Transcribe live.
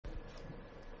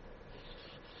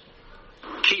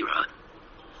Kira,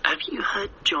 have you heard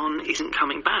John isn't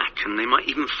coming back and they might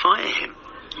even fire him?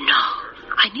 No.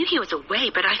 I knew he was away,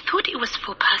 but I thought it was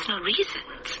for personal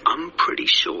reasons. I'm pretty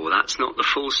sure that's not the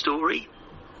full story.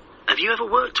 Have you ever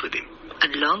worked with him? A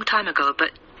long time ago,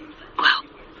 but, well,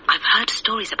 I've heard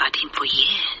stories about him for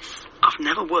years. I've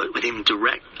never worked with him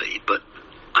directly, but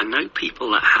I know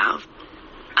people that have.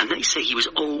 And they say he was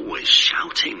always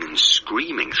shouting and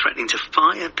screaming, threatening to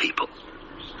fire people.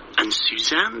 And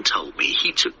Suzanne told me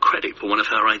he took credit for one of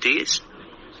her ideas.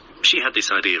 She had this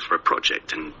idea for a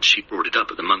project, and she brought it up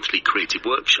at the monthly creative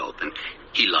workshop, and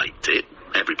he liked it.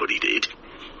 Everybody did.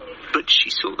 But she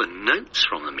saw the notes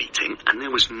from the meeting, and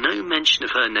there was no mention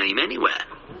of her name anywhere.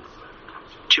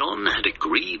 John had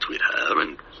agreed with her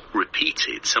and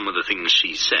repeated some of the things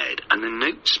she said, and the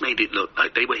notes made it look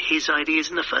like they were his ideas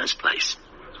in the first place.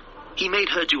 He made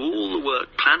her do all the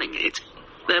work planning it.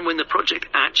 Then when the project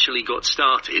actually got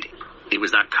started, it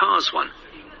was that Cars one.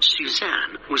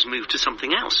 Suzanne was moved to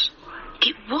something else.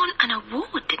 It won an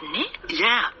award, didn't it?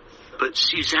 Yeah, but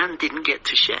Suzanne didn't get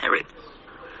to share it.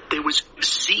 There was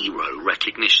zero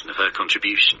recognition of her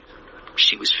contribution.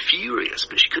 She was furious,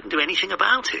 but she couldn't do anything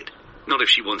about it. Not if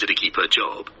she wanted to keep her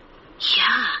job.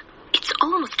 Yeah, it's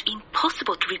almost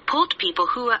impossible to report people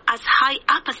who are as high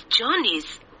up as John is.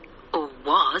 Or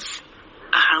was.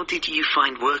 How did you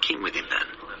find working with him then?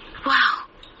 Well,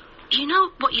 you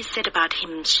know what you said about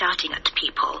him shouting at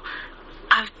people?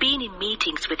 I've been in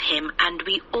meetings with him and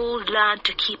we all learned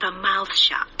to keep our mouths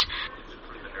shut.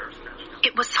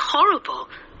 It was horrible.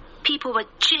 People were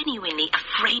genuinely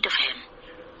afraid of him.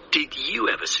 Did you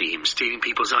ever see him stealing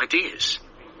people's ideas?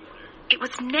 It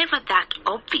was never that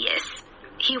obvious.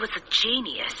 He was a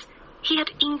genius. He had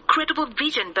incredible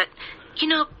vision, but, you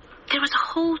know, there was a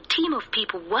whole team of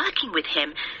people working with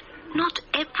him. Not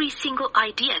every single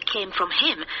idea came from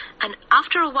him, and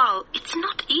after a while, it's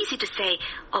not easy to say,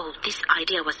 oh, this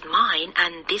idea was mine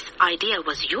and this idea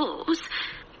was yours.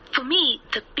 For me,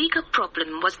 the bigger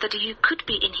problem was that you could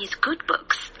be in his good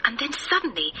books, and then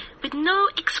suddenly, with no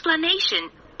explanation,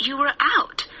 you were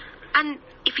out. And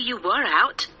if you were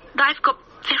out, life got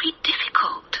very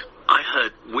difficult. I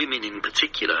heard women in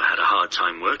particular had a hard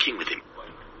time working with him.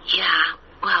 Yeah,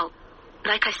 well,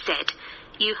 like I said,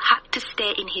 you had to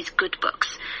stay in his good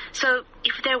books. So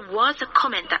if there was a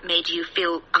comment that made you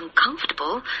feel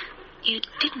uncomfortable, you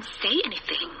didn't say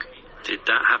anything. Did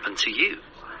that happen to you?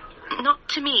 Not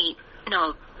to me,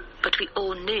 no. But we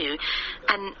all knew,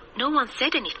 and no one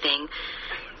said anything.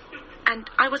 And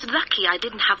I was lucky I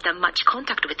didn't have that much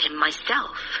contact with him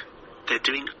myself. They're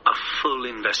doing a full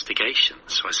investigation,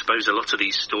 so I suppose a lot of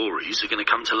these stories are going to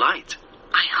come to light.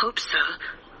 I hope so.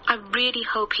 I really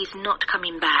hope he's not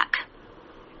coming back.